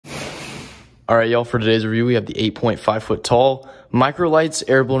All right, y'all, for today's review, we have the 8.5 foot tall Microlights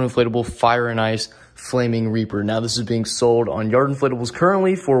Airblown Inflatable Fire and Ice Flaming Reaper. Now, this is being sold on Yard Inflatables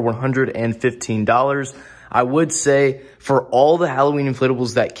currently for $115. I would say for all the Halloween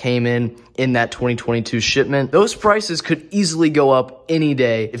inflatables that came in that 2022 shipment, those prices could easily go up any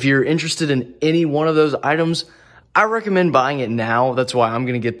day. If you're interested in any one of those items, I recommend buying it now. That's why I'm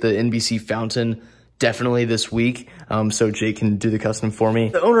going to get the NBC fountain definitely this week, so Jake can do the custom for me.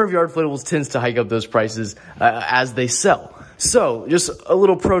 The owner of Yard Inflatables tends to hike up those prices as they sell. So just a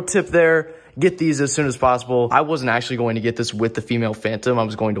little pro tip there. Get these as soon as possible. I wasn't actually going to get this with the female Phantom. I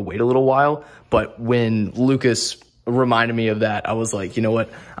was going to wait a little while, but when Lucas reminded me of that, I was like, you know what?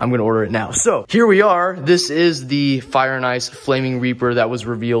 I'm going to order it now. So here we are. This is the Fire and Ice Flaming Reaper that was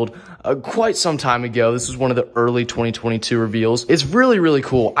revealed quite some time ago. This is one of the early 2022 reveals. It's really, really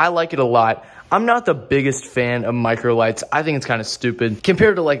cool. I like it a lot. I'm not the biggest fan of microlights. I think it's kind of stupid.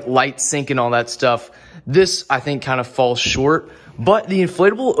 Compared to like light sync and all that stuff, this I think kind of falls short. But the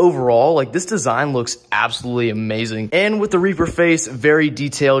inflatable overall, like this design looks absolutely amazing. And with the Reaper face, very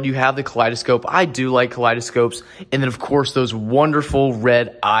detailed. You have the kaleidoscope. I do like kaleidoscopes. And then of course those wonderful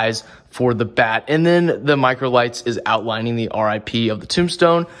red eyes for the bat. And then the microlights is outlining the RIP of the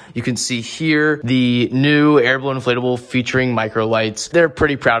tombstone. You can see here the new Airblown inflatable featuring microlights. They're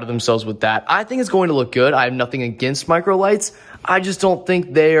pretty proud of themselves with that. I think it's going to look good. I have nothing against microlights. I just don't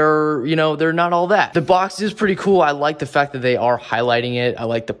think they are, you know, they're not all that. The box is pretty cool. I like the fact that they are highlighting it. I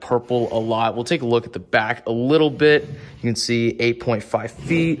like the purple a lot. We'll take a look at the back a little bit. You can see 8.5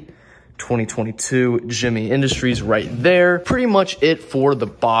 feet. 2022 Gemmy Industries right there. Pretty much it for the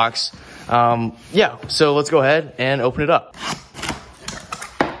box. Yeah, so let's go ahead and open it up.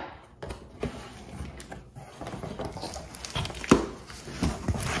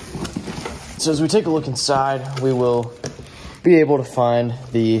 So as we take a look inside, we will be able to find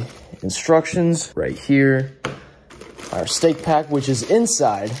the instructions right here. Our stake pack, which is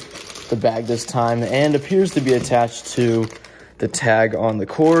inside the bag this time and appears to be attached to the tag on the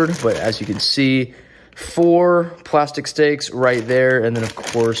cord, but as you can see, 4 plastic stakes right there, and then of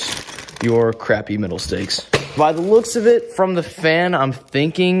course your crappy middle stakes. By the looks of it, from the fan, I'm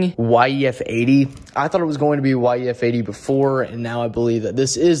thinking YEF 80. I thought it was going to be YEF 80 before, and now I believe that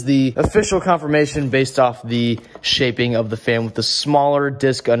this is the official confirmation based off the shaping of the fan with the smaller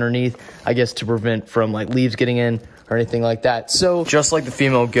disc underneath, I guess to prevent from like leaves getting in or anything like that. So just like the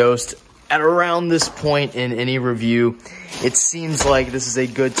female Ghost, at around this point in any review, it seems like this is a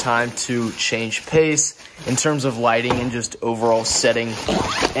good time to change pace in terms of lighting and just overall setting.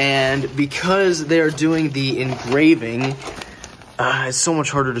 And because they are doing the engraving, it's so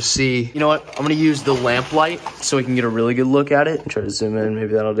much harder to see. You know what? I'm gonna use the lamp light so we can get a really good look at it. Try to zoom in,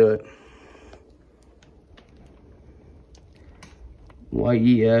 maybe that'll do it.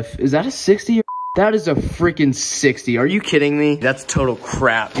 YEF, is that a 60? That is a freaking 60. Are you kidding me? That's total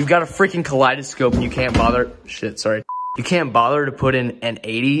crap. You've got a freaking kaleidoscope and you can't bother. Shit, sorry. You can't bother to put in an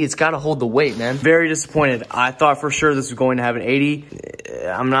 80. It's got to hold the weight, man. Very disappointed. I thought for sure this was going to have an 80.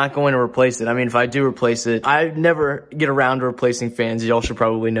 I'm not going to replace it. I mean, if I do replace it, I never get around to replacing fans. Y'all should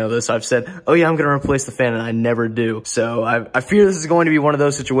probably know this. I've said, oh yeah, I'm going to replace the fan, and I never do. So I fear this is going to be one of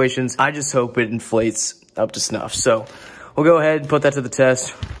those situations. I just hope it inflates up to snuff. So we'll go ahead and put that to the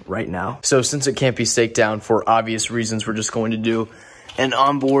test right now. So since it can't be staked down for obvious reasons, we're just going to do an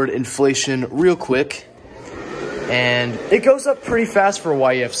onboard inflation real quick. And it goes up pretty fast for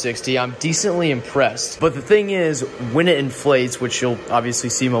YEF 60. I'm decently impressed. But the thing is, when it inflates, which you'll obviously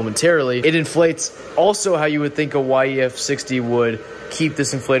see momentarily, it inflates also how you would think a YEF 60 would keep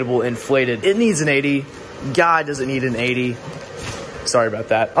this inflatable inflated. It needs an 80. God doesn't need an 80. Sorry about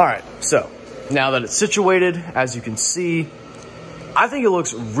that. All right, so now that it's situated, as you can see, I think it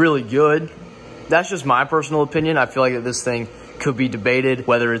looks really good. That's just my personal opinion. I feel like that this thing could be debated,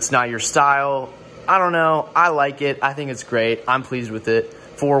 whether it's not your style. I don't know. I like it. I think it's great. I'm pleased with it.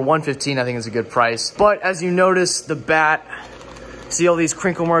 For $115, I think it's a good price. But as you notice, the bat, see all these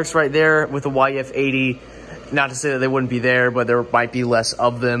crinkle marks right there with the YEF 80. Not to say that they wouldn't be there, but there might be less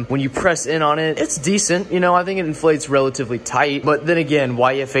of them. When you press in on it, it's decent. You know, I think it inflates relatively tight. But then again,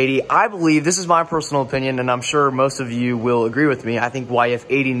 YEF 80, I believe, this is my personal opinion, and I'm sure most of you will agree with me. I think YEF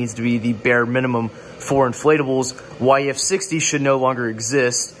 80 needs to be the bare minimum for inflatables. YEF 60 should no longer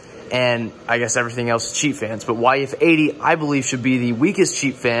exist. And I guess everything else is cheap fans. But YEF 80, I believe, should be the weakest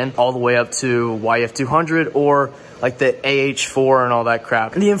cheap fan, all the way up to YEF 200 or like the AH4 and all that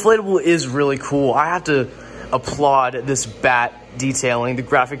crap. And the inflatable is really cool. I have to applaud this bat detailing. The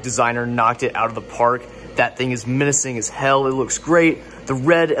graphic designer knocked it out of the park. That thing is menacing as hell. It looks great. The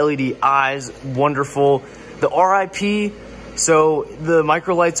red LED eyes, wonderful. The RIP, So the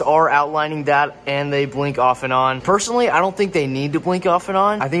micro lights are outlining that, and they blink off and on. Personally, I don't think they need to blink off and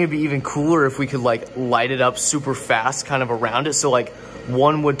on. I think it'd be even cooler if we could like light it up super fast kind of around it. So like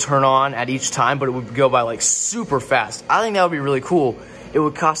one would turn on at each time, but it would go by like super fast. I think that would be really cool. It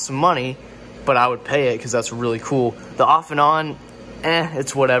would cost some money, but I would pay it because that's really cool. The off and on,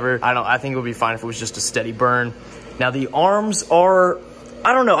 it's whatever. I think it would be fine if it was just a steady burn. Now the arms are,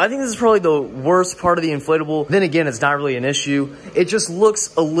 I don't know, I think this is probably the worst part of the inflatable. Then again, it's not really an issue. It just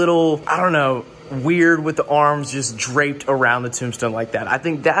looks a little, I don't know, weird with the arms just draped around the tombstone like that. I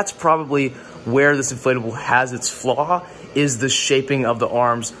think that's probably where this inflatable has its flaw, is the shaping of the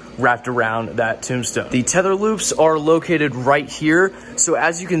arms wrapped around that tombstone. The tether loops are located right here. So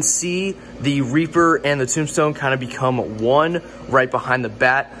as you can see, the Reaper and the tombstone kind of become one right behind the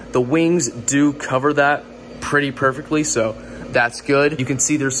bat. The wings do cover that pretty perfectly, so that's good. You can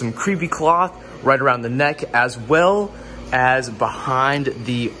see there's some creepy cloth right around the neck as well as behind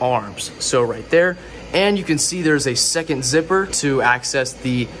the arms. So right there. And you can see there's a second zipper to access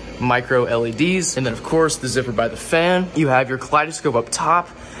the micro LEDs. And then of course the zipper by the fan. You have your kaleidoscope up top.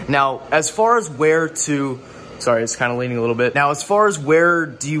 Now, as far as where to, sorry, it's kind of leaning a little bit. Now, as far as where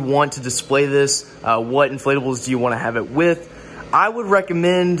do you want to display this, what inflatables do you want to have it with? I would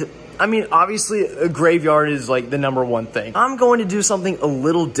recommend, I mean, obviously a graveyard is like the #1 thing. I'm going to do something a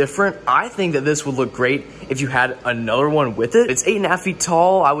little different. I think that this would look great if you had another one with it. It's 8.5 feet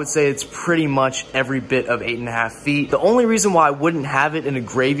tall. I would say it's pretty much every bit of 8.5 feet. The only reason why I wouldn't have it in a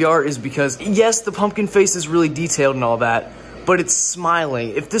graveyard is because, yes, the pumpkin face is really detailed and all that, but it's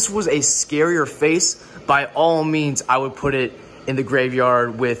smiling. If this was a scarier face, by all means, I would put it in the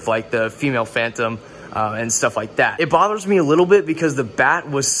graveyard with like the female phantom and stuff like that. It bothers me a little bit because the bat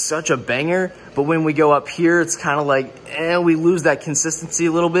was such a banger, but when we go up here, it's kind of like, we lose that consistency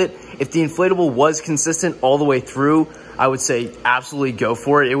a little bit. If the inflatable was consistent all the way through, I would say absolutely go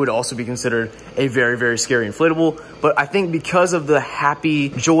for it. It would also be considered a very, very scary inflatable. But I think because of the happy,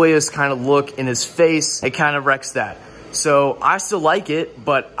 joyous kind of look in his face, it kind of wrecks that. So I still like it,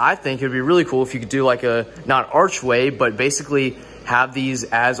 but I think it'd be really cool if you could do like a, not archway, but basically have these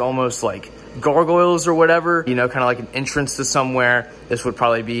as almost like gargoyles or whatever, you know, kind of like an entrance to somewhere. This would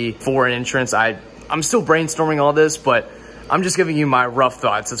probably be for an entrance. I'm still brainstorming all this, but I'm just giving you my rough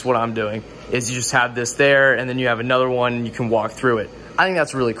thoughts. That's what I'm doing, is you just have this there and then you have another one and you can walk through it. I think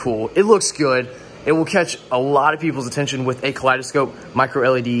that's really cool. It looks good. It will catch a lot of people's attention with a kaleidoscope, micro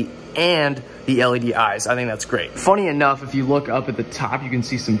LED, and the LED eyes. I think that's great. Funny enough, if you look up at the top, you can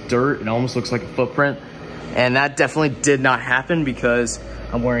see some dirt. It almost looks like a footprint. And that definitely did not happen because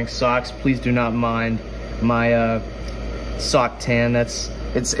I'm wearing socks. Please do not mind my sock tan.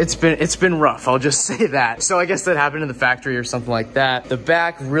 It's been rough, I'll just say that. So I guess that happened in the factory or something like that. The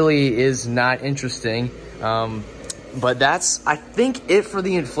back really is not interesting. But that's, I think, it for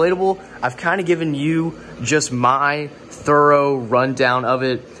the inflatable. I've kind of given you just my thorough rundown of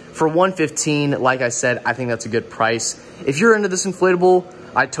it. For $115, like I said, I think that's a good price. If you're into this inflatable,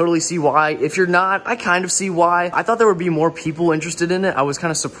 I totally see why. If you're not, I kind of see why. I thought there would be more people interested in it. I was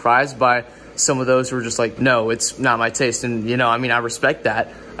kind of surprised by some of those who were just like, no, it's not my taste. And, you know, I mean, I respect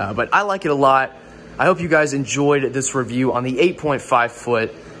that, but I like it a lot. I hope you guys enjoyed this review on the 8.5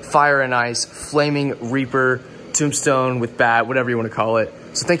 foot Fire and Ice Flaming Reaper Tombstone with bat, whatever you want to call it.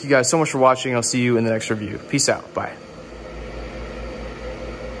 So thank you guys so much for watching. I'll see you in the next review. Peace out. Bye.